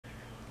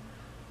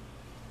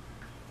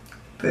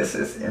This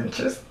is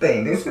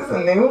interesting. This is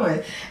a new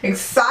one.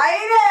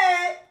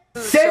 Excited!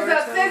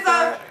 Scissor,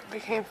 scissor!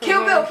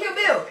 Kill Bill, Kill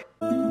Bill!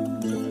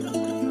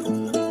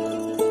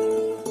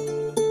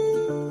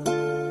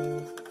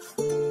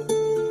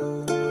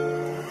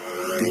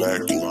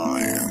 Black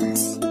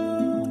Lions.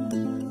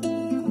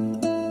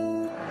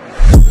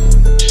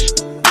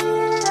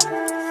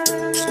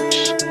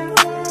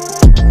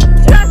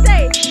 Should I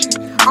say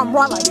I'm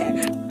wrong like that?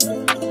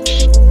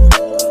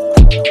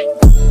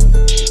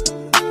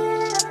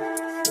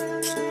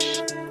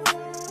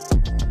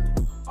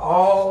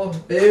 All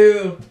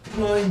hail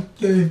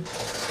Flirting.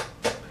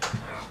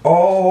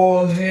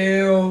 All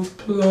hail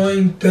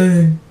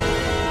Flirting.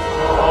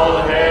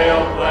 All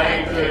hail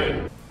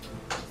Plankton.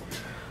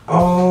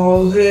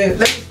 All hail. Let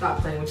me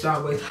stop playing with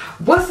y'all boys.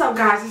 What's up,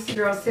 guys? It's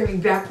your girl Sammy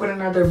back with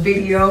another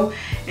video.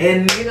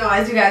 And you know,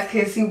 as you guys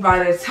can see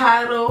by the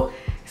title,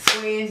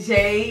 Swayy N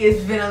Jay.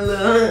 It's been a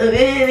little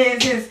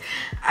minute since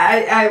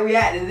I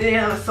reacted to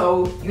them,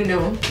 so you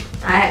know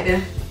I had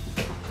to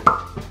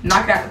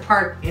knock it out the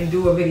park and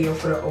do a video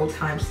for the old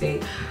time's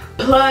sake.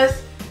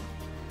 Plus,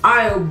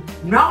 I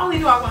not only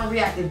do I want to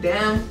react to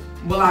them,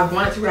 well, I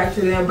wanted to react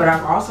to them, but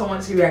I've also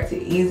wanted to react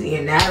to Easy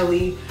and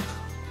Natalie.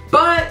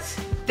 But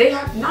they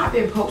have not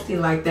been posting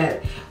like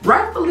that.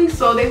 Rightfully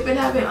so. They've been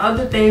having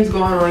other things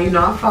going on. You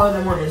know, I follow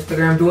them on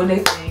Instagram, doing their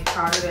thing,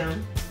 proud of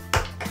them.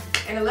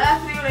 And the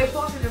last video they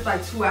posted is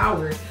like 2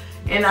 hours,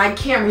 and I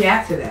can't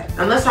react to that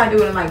unless I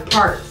do it in like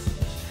parts.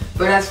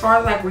 But as far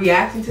as like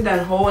reacting to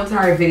that whole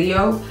entire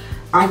video,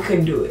 I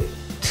couldn't do it.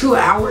 2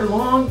 hour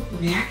long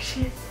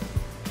reaction?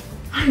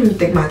 I don't even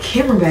think my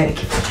camera battery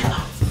can take that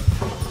long.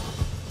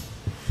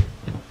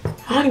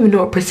 I don't even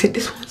know what percent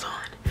this one's on.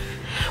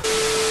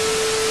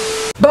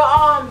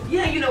 But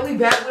yeah, you know, we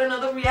back with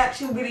another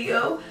reaction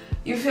video.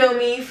 You feel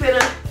me?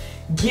 Finna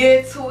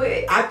get to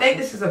it. I think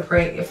this is a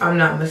prank if I'm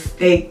not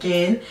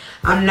mistaken.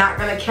 I'm not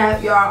gonna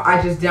cap y'all.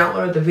 I just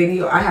downloaded the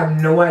video. I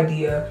have no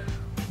idea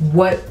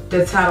what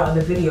the title of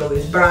the video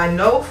is, but I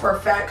know for a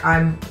fact,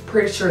 I'm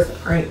pretty sure it's a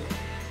prank.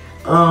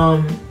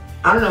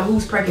 I don't know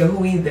who's pranking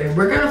who either.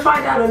 We're gonna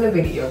find out in the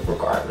video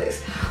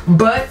regardless.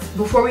 But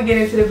before we get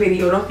into the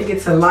video, don't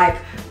forget to like,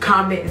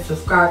 comment, and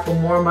subscribe for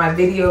more of my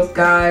videos,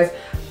 guys.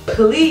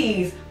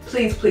 Please,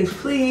 please, please,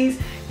 please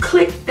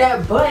click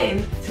that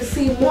button to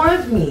see more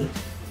of me.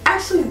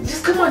 Actually,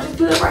 just come on, just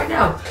do that right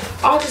now.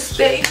 I'll just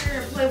stay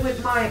here and play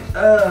with my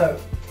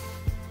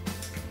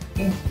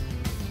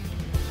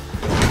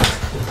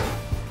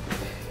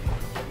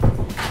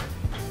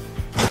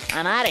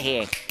I'm out of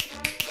here.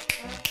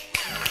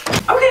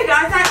 Okay,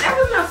 guys, that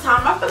was enough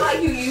time. I feel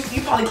like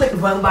you probably clicked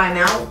the button by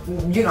now.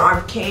 You know,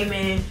 I came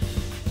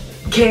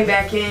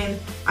back in.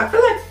 I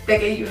feel like that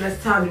gave you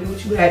enough time to do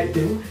what you had to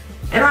do.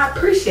 And I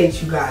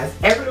appreciate you guys,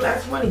 every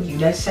last one of you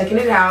that's checking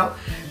it out.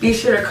 Be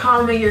sure to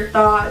comment your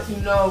thoughts, you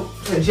know,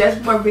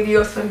 suggest more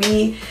videos for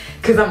me,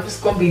 because I'm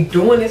just going to be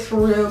doing this for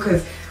real,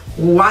 because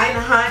why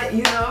not,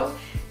 you know?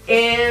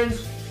 And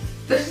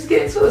let's just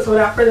get into it. So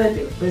without further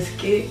ado, let's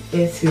get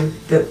into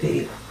the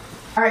video.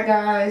 Alright,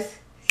 guys,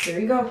 here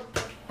we go.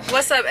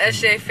 What's up,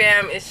 SJ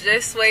fam? It's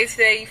just Sway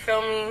today, you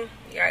feel me?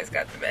 You guys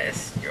got the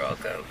best. You're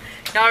welcome.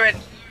 Y'all ready?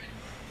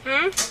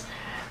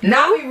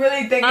 Now we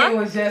really think it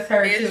was just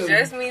her too. It's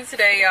just me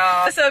today,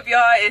 y'all. What's up,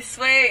 y'all? It's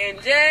Sway N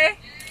Jay.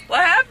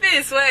 What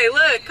happened, Sway?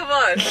 Look, come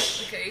on.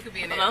 Okay, you could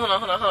be in it. Hold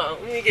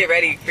on. Let me get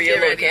ready for your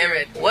little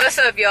camera. What's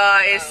up, y'all?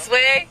 It's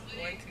Sway.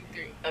 1, 2,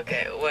 3.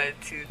 Okay, 1,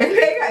 2,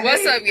 3.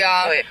 What's up,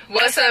 y'all?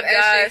 What's up,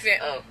 guys?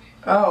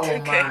 Oh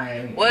okay.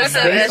 My. What's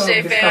up,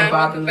 SJ fam?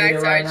 Welcome back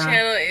to our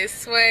channel. It's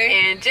Sway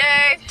N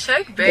Jay.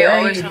 Chuck Bay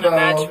always trying to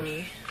match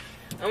me.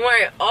 I'm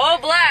wearing all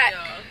black.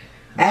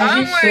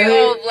 I'm wearing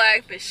all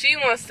black, but she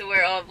wants to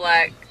wear all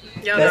black.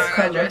 Y'all know I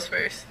got dressed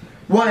first.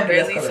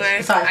 Really,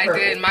 Sway? I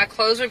did. My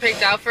clothes were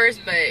picked out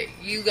first, but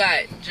you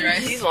got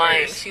dressed. She's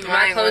lying.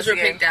 My clothes were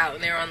picked out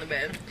and they were on the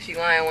bed. She's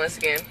lying once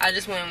again. I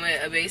just went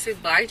with a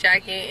basic black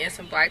jacket and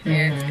some black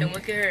pants, and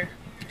look at her.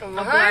 A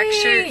black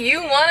shirt.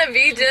 You want to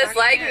be just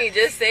like me.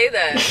 Just say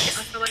that. I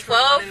feel like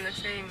 12. We're one in the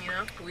same, you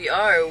know? We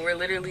are. We're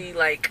literally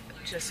like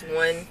just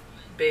one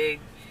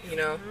big, you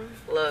know,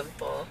 love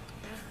ball.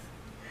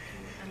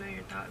 I know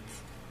your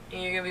thoughts.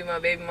 And you're going to be my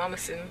baby mama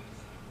soon.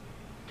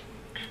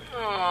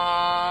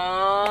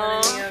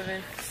 Aww.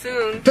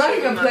 Soon. Don't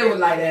even play with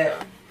like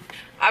that.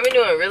 I've been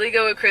doing really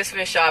good with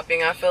Christmas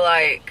shopping. I feel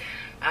like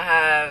I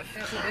have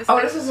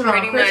this is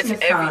pretty much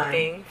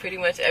everything. Pretty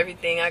much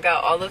everything. I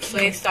got all of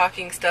Sway's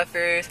stocking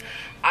stuffers.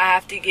 I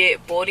have to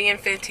get Boldy and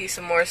Fenty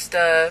some more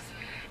stuff.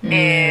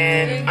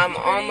 And I'm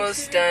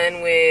almost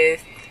done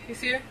with... You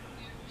see her?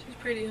 She's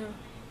pretty, huh?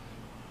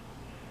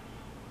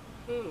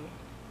 Ooh.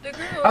 The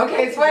girl.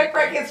 Okay, Sway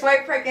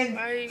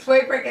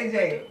N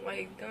Jay.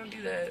 Like, don't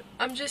do that.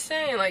 I'm just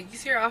saying, like, you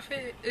see her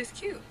outfit? It's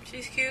cute.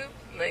 She's cute.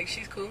 Like,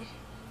 she's cool.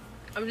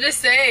 I'm just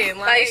saying,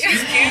 like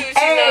she's cute.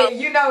 Hey,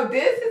 you know,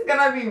 this is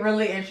gonna be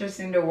really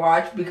interesting to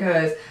watch,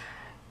 because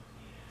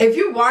if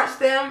you watch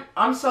them,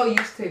 I'm so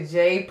used to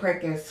Jay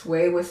pranking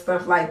Sway with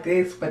stuff like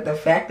this, but the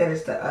fact that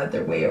it's the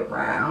other way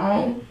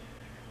around,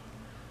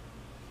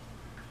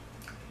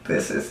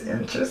 This is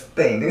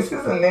interesting. This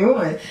is a new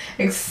one.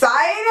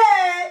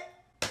 Excited!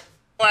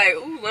 Like,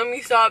 ooh, let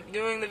me stop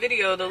doing the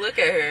video to look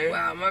at her.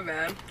 Wow, my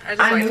bad.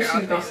 I knew she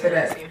was gonna say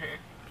that.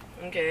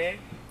 Okay.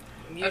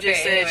 You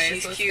just said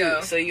she's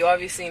cute, so you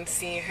obviously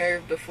seen her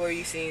before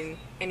you seen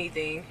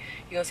anything.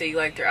 You gonna say you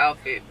liked her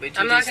outfit, but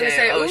you just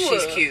said, oh,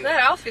 she's cute. That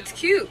outfit's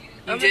cute.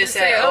 You just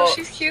said, oh,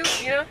 she's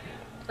cute, you know?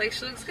 Like,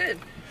 she looks good.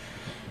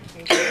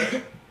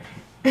 Okay.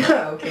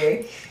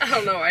 Okay. I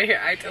don't know why you're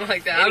acting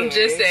like that. Anyways. I'm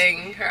just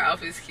saying her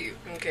outfit's cute.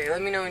 Okay,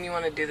 let me know when you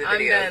want to do the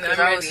video. Because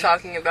I was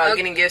talking about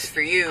getting gifts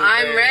for you.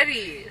 I'm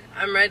ready.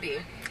 I'm ready.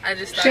 I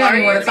just thought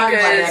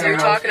because you're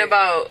talking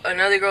about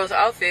another girl's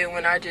outfit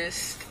when I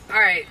just...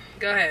 Alright,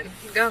 go ahead.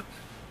 Go.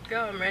 Go,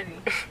 I'm ready.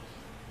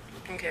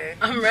 Okay.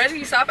 I'm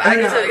ready. Stop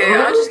acting. Okay,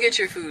 I'll just get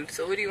your food.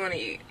 So what do you want to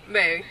eat?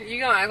 Babe, you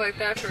gonna act like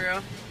that for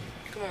real?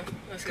 Come on,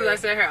 let's go. Because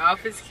I said her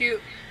outfit's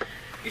cute?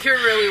 You're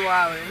really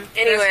wildin'.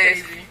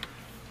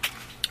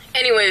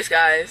 Anyways,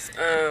 guys.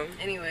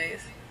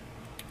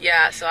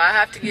 Yeah, so I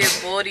have to give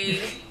Boldy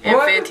and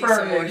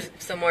Fenty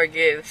some more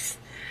gifts.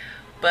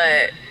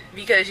 But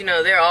because, you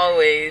know, they're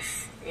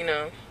always, you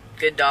know,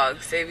 good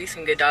dogs. They be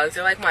some good dogs.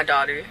 They're like my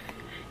daughter.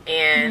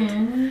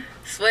 And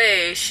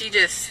Sway, she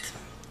just,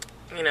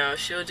 you know,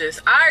 she'll just...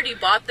 I already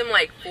bought them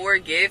like 4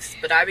 gifts,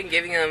 but I've been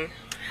giving them...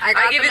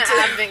 I give it to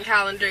an advent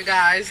calendar,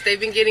 guys. They've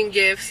been getting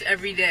gifts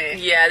every day.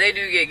 Yeah, they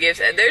do get gifts.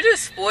 They're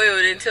just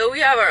spoiled until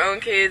we have our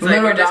own kids.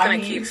 Like, we're just gonna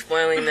keep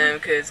spoiling them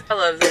because I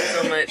love them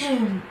so much. You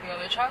know,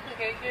 the chocolate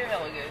cake here,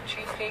 hella good.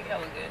 Cheesecake,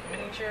 hella good.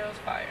 Mini churros,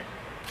 fire.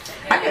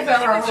 I can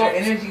tell her whole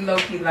energy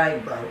low-key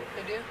like, bro.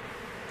 They do?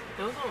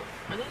 Those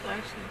are those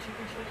actually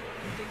chicken strips?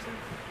 You think so?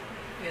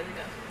 Yeah, they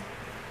got some.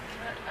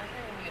 I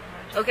can't even get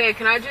much. Okay,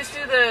 can I just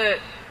do the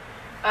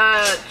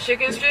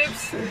chicken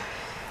strips?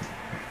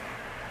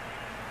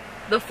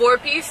 The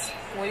 4-piece?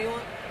 What do you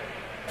want?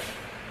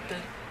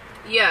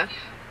 Yeah.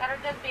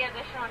 That'll just be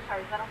additional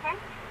charge. Is that okay?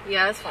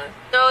 Yeah, that's fine.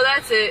 No,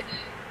 that's it.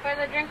 For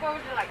the drink, what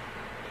would you like?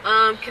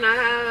 Can I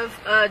have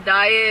a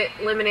diet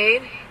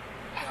lemonade?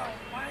 Oh,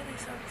 why are they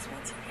so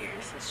expensive here?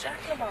 This is Jack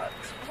in the Box.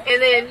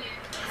 And then,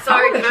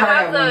 sorry, can I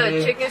have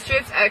the chicken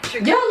strips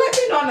extra? Y'all let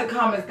me know in the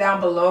comments down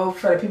below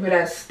for the people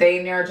that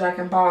stay near Jack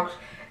in the Box.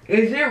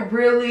 Is it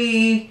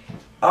really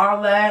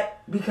all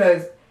that?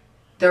 Because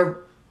the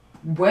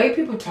way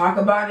people talk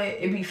about it,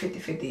 it be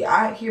 50-50.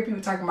 I hear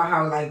people talking about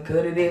how like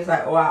good it is,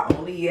 like, oh, I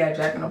only eat at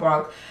Jack in the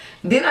Box.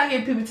 Then I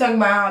hear people talking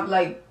about how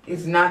like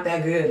it's not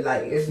that good,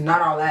 like it's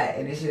not all that,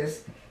 and it's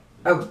just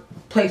a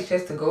place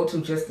just to go to,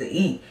 just to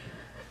eat.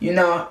 You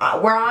know,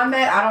 where I'm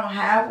at, I don't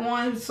have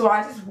one, so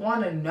I just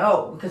want to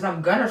know because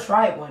I'm gonna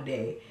try it one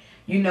day.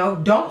 You know,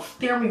 don't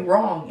steer me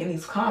wrong in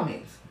these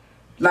comments.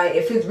 Like,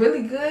 if it's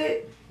really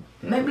good,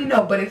 let me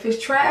know. But if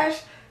it's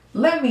trash,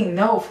 let me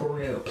know for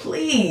real,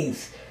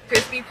 please.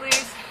 Crispy,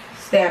 please.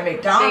 Stay at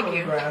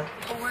McDonald's, bro. A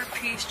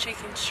 4-piece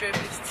chicken strip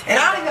is $10. And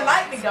I don't even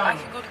like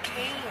McDonald's. I can go to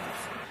Cane's.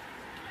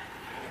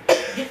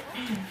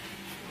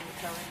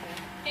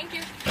 Thank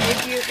you.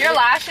 Thank you. Your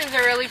lashes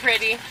are really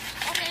pretty.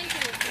 Oh, thank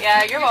you.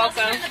 Yeah, you're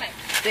welcome.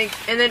 Thanks.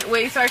 And then,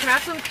 wait, sorry, can I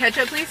have some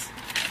ketchup, please?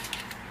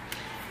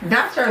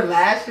 Not your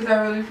lashes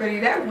are really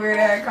pretty. That weird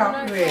ass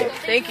compliment.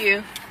 Thank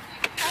you.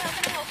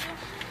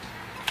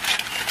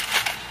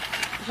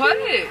 What?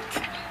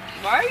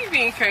 Why are you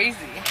being crazy?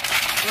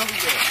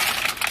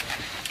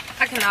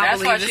 I cannot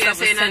believe this was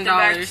 $10.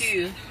 That's what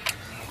she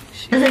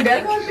was saying.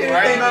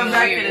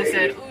 I could have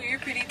said, "Ooh, you're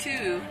pretty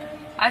too."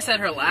 I said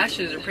her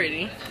lashes are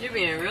pretty. You're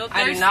being real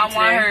thirsty. I did not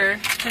want her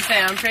to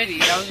say I'm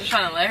pretty. I was just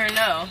trying to let her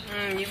know.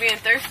 You're being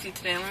thirsty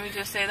today. Let me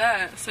just say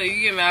that. So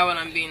you get mad when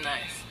I'm being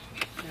nice.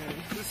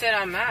 Who said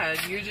I'm mad?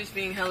 You're just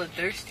being hella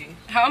thirsty.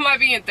 How am I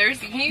being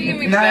thirsty? Can you give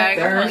me the bag?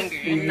 I'm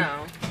hungry.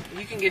 No.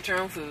 You can get your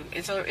own food.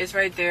 It's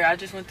right there. I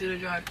just went through the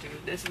drive-thru.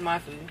 This is my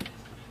food.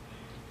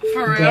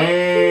 For real?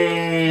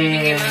 Dang. You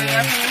can get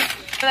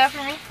that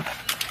for me?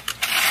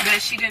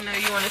 Bet she didn't know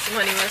you wanted some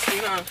honey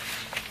mustard, huh?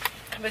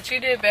 But you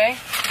did, babe.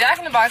 Jack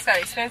in the Box got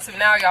expensive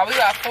now, y'all. We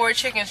got 4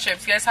 chicken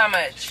strips. Guess how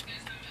much?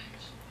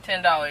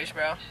 $10,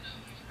 bro.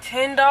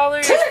 $10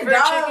 for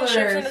chicken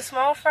strips and a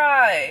small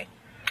fry.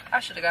 I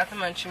should have got the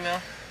munchie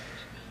meal.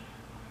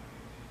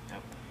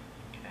 Nope.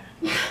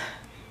 Okay.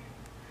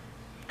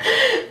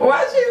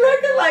 Why is she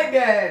looking like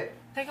that?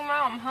 Take them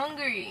out. I'm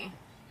hungry.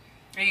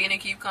 Are you gonna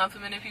keep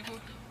complimenting people?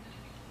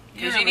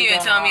 Because you didn't even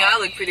tell me I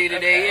look pretty today.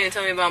 Okay. You didn't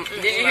tell me about.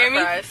 Did you hear me?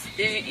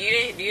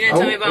 You didn't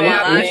tell me about my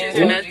lashes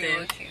or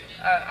nothing.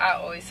 I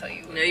always tell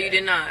you. No, you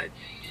did not.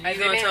 You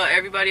gonna tell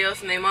everybody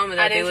else and their mama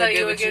that they look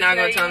good, but you're not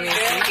gonna tell me. You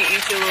can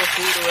eat your little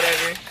food or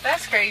whatever.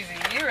 That's crazy.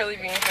 You're really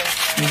being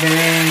crazy.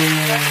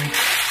 Dang.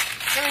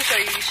 Let me show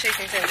you these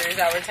chicken tenders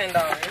that were $10.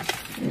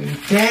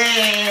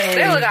 Dang.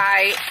 They look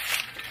alright.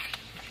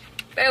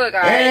 They look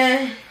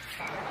alright.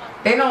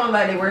 They don't look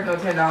like they worth no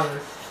 $10.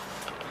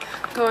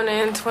 Going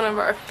into one of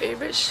our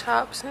favorite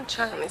shops in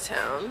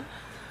Chinatown.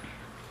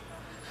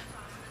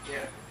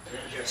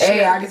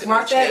 Hey, I just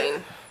watched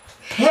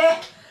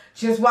that.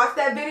 Just watch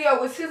that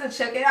video with SZA.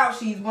 Check it out.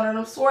 She's one of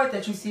them swords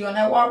that you see on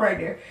that wall right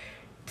there.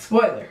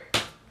 Spoiler.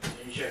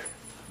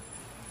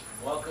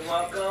 Welcome,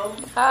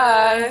 welcome.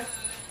 Hi.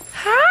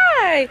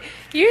 Hi.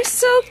 You're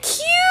so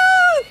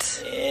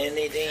cute.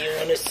 Anything you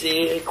want to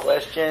see?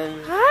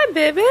 Questions? Hi,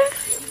 baby.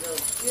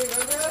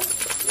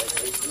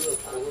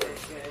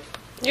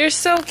 You're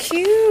so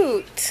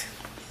cute.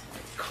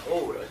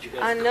 Cold, aren't you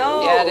guys? I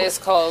know. Yeah, it is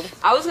cold.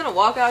 I was gonna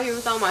walk out here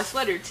without my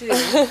sweater too.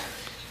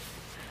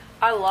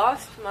 I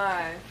lost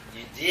my.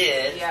 You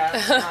did? Yeah,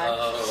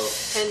 my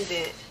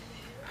pendant.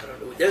 I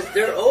don't know.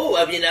 They're old.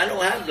 I mean, I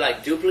don't have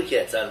like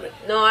duplicates on it.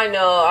 No, I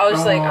know. I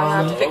was like,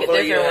 I'll have to pick a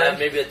different you have one.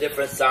 maybe a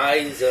different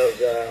size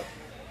of,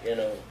 you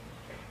know,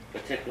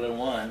 particular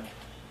one.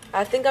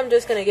 I think I'm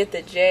just gonna get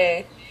the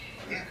J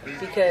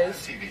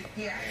because,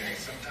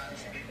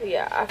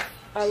 yeah,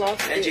 I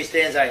lost it. NJ,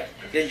 stay inside.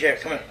 Get in your chair.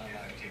 Come on.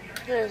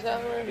 Here's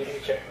that one. Get in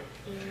your chair.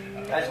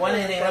 Guys, want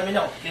anything? Let me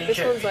know. Get in your This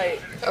chair. one's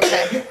like,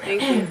 okay,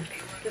 thank you.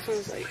 This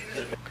one's like.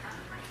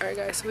 Alright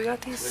guys, so we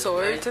got these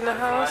swords in the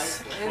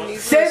house, and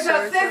these swords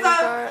that we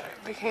got,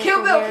 they came Kill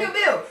from Bill, here. Kill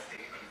Bill.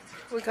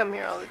 We come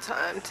here all the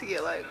time to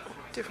get like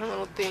different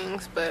little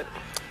things, but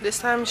this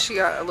time she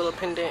got a little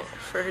pendant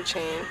for her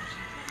chain.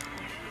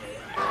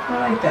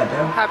 I like that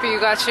though. Happy you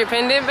got your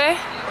pendant, babe?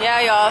 Yeah,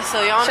 y'all.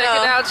 So y'all check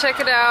it out. Check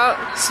it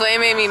out. Sway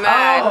made me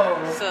mad,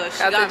 so she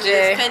got me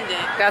this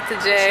pendant. Got the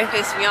J. She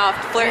pissed me off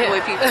flirting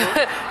with people.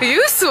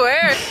 You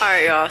swear. All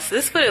right, y'all. So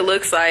this is what it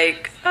looks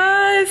like.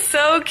 It's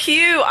so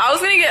cute. I was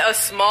gonna get a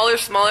smaller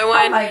one.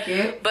 I like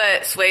it.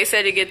 But Sway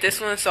said to get this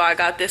one, so I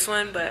got this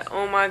one. But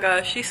oh my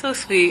gosh, she's so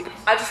sweet.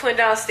 I just went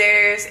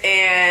downstairs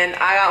and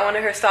I got one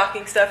of her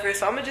stocking stuffers,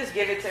 so I'm gonna just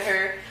give it to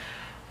her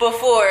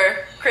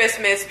before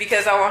Christmas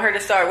because I want her to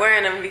start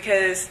wearing them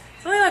because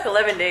it's only like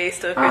 11 days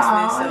till Christmas.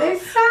 Aww,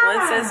 so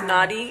one says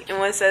naughty and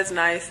one says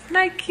nice. Isn't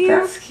that cute?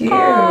 That's cute.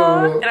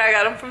 Aww. And I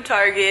got them from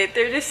Target.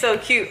 They're just so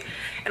cute.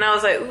 And I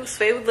was like, ooh,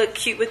 Sway would look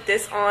cute with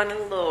this on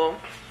and a little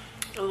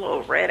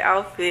red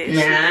outfit.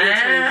 She's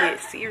trying to get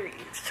serious.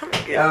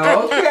 Okay.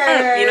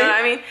 You know what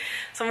I mean?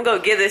 So I'm gonna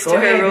go give this to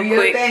her real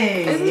quick.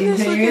 Isn't this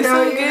looking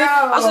so good?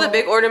 Also the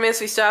big ornaments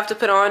we still have to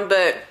put on,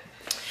 but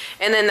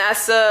and then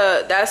that's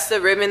the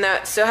ribbon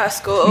that still has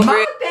to go over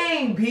My it.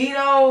 thing,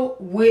 Beto,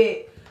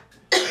 with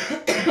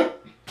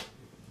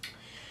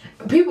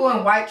people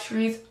in white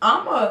trees,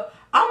 I'm a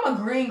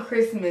green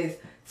Christmas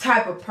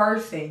type of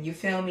person. You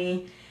feel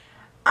me?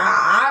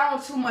 I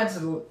don't too much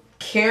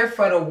care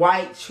for the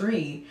white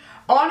tree.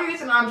 Only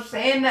reason I'm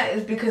saying that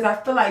is because I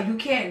feel like you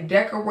can't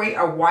decorate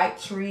a white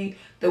tree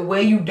the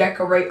way you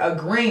decorate a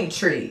green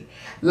tree.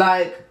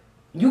 Like,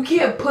 you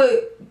can't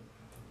put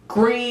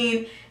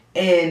green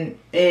and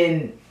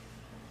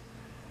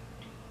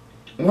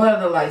what are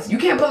the lights? You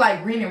can't put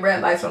like green and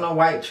red lights on a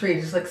white tree.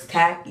 It just looks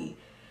tacky.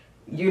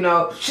 You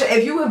know,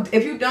 if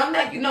you done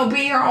that, you know,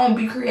 be your own,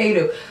 be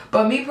creative.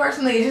 But me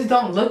personally, it just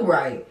don't look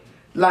right.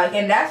 Like,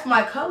 and that's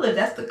my color.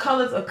 That's the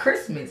colors of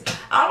Christmas.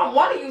 I don't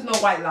want to use no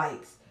white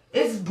lights.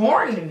 It's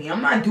boring to me.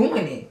 I'm not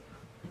doing it.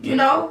 You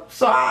know?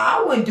 So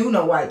I wouldn't do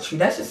no white tree.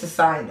 That's just a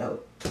side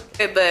note.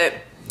 But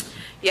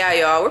yeah,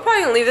 y'all, we're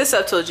probably gonna leave this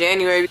up till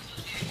January.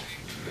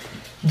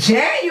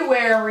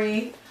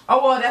 January?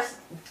 Oh, well, that's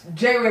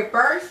January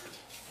 1st.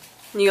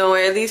 You gonna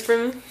wear these for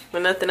me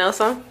with nothing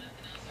else on?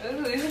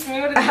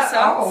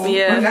 Oh,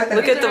 yeah.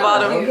 Look at the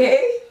bottom.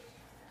 Okay.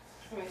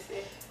 Let me see.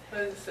 What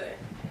does it say?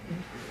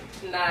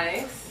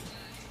 Nice.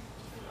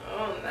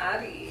 Oh,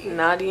 naughty.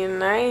 Naughty and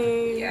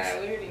nice.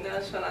 Yeah, we already know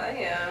which one I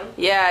am.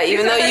 Yeah,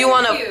 even though you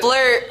want to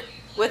flirt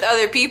with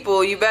other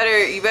people, you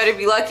better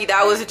be lucky.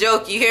 That was a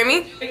joke. You hear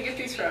me? Where did you get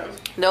these from?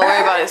 Don't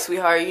worry about it,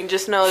 sweetheart. You can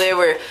just know they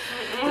were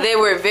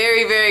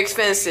very, very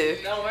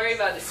expensive. Don't worry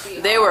about it,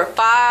 sweetheart. They were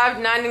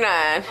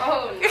 $5.99.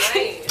 Oh,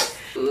 nice.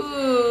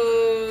 Ooh.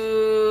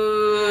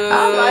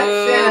 I like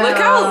that.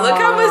 Look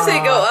how much they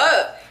go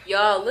up.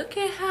 Y'all, look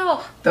at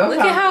how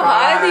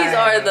high these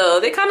are though.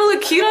 They kind of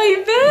look cute on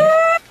you,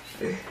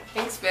 babe.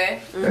 Thanks, babe.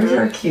 Those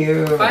are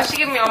cute. Why she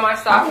give me all my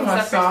stocking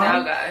stuffers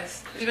now,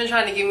 guys? She's been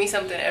trying to give me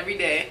something every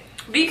day.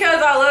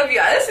 Because I love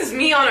you. This is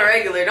me on a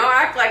regular. Don't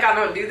act like I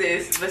don't do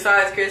this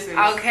besides Christmas.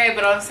 Okay,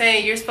 but I'm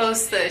saying you're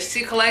supposed to.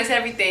 She collects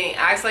everything.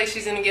 Acts like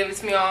she's gonna give it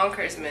to me all on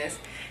Christmas.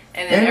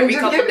 And then every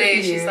couple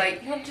days she's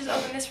like, you want to just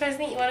open this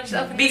present? You want to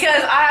just open this?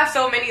 Because I have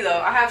so many though.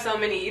 I have so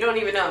many. You don't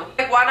even know.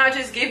 Like, why not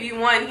just give you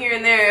one here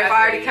and there if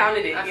I already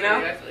counted it, you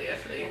know? I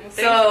feel you.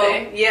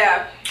 So,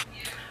 yeah.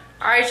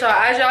 Alright, y'all.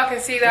 As y'all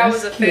can see, that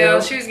was a fail.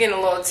 She was getting a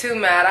little too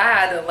mad. I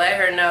had to let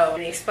her know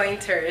and explain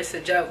to her it's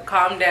a joke.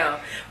 Calm down.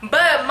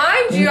 But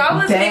mind you, I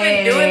wasn't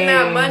even doing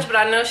that much, but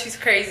I know she's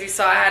crazy,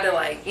 so I had to,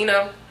 like, you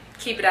know,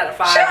 keep it at a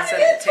 5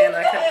 instead of 10.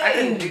 I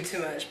couldn't do too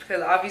much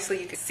because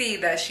obviously you can see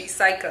that she's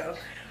psycho.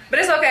 But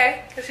it's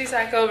okay, because she's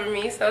psycho over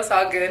me, so it's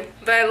all good.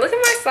 But look at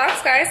my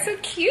socks, guys. So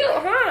cute,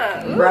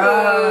 huh? Ooh,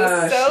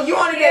 bruh, so you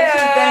want to get two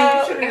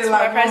things. You should have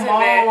like present,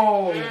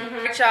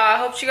 Alright, y'all. I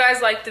hope you guys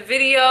liked the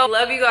video.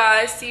 Love you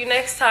guys. See you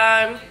next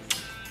time.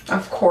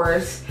 Of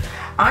course.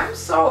 I'm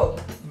so,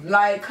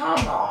 like,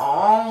 come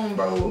on,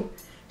 bro.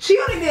 She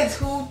only did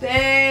 2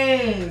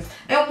 things.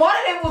 And one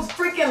of them was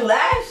freaking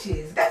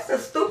lashes. That's the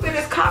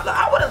stupidest comment.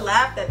 I would have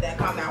laughed at that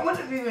comment. I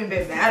wouldn't have even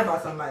been mad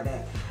about something like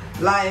that.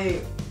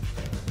 Like,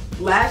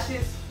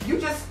 lashes, you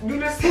just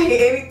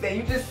say anything.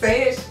 You just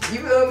saying, you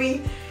feel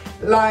me?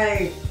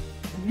 Like,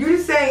 you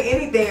just saying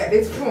anything at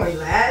this point.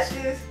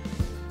 Lashes,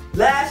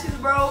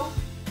 bro.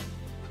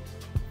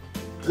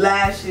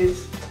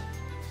 Lashes.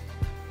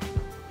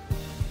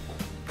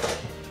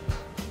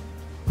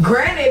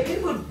 Granted,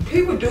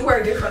 people do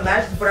wear different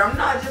lashes, but I'm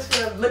not just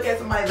gonna look at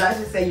somebody's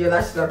lashes and say your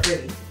lashes are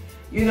pretty.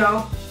 You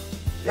know?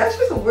 That's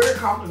just a weird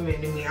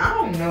compliment to me. I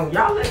don't know.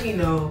 Y'all let me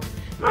know.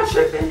 Am I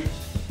tripping?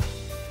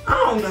 I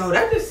don't know.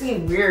 That just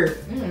seemed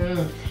weird.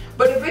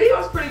 But the video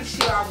was pretty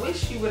chill. I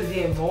wish she would have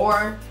did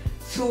more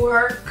to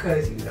her,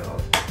 cause you know,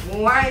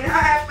 why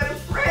not for the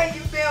friend?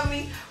 You feel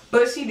me?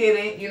 But she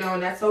didn't, you know,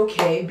 and that's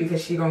okay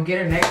because she gonna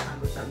get her next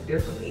time with something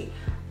differently.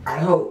 I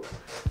hope.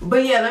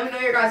 But yeah, let me know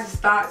your guys'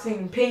 thoughts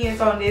and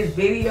opinions on this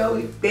video.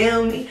 You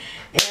feel me?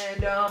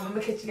 And I'm gonna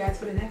catch you guys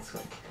for the next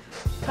one.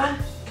 Bye.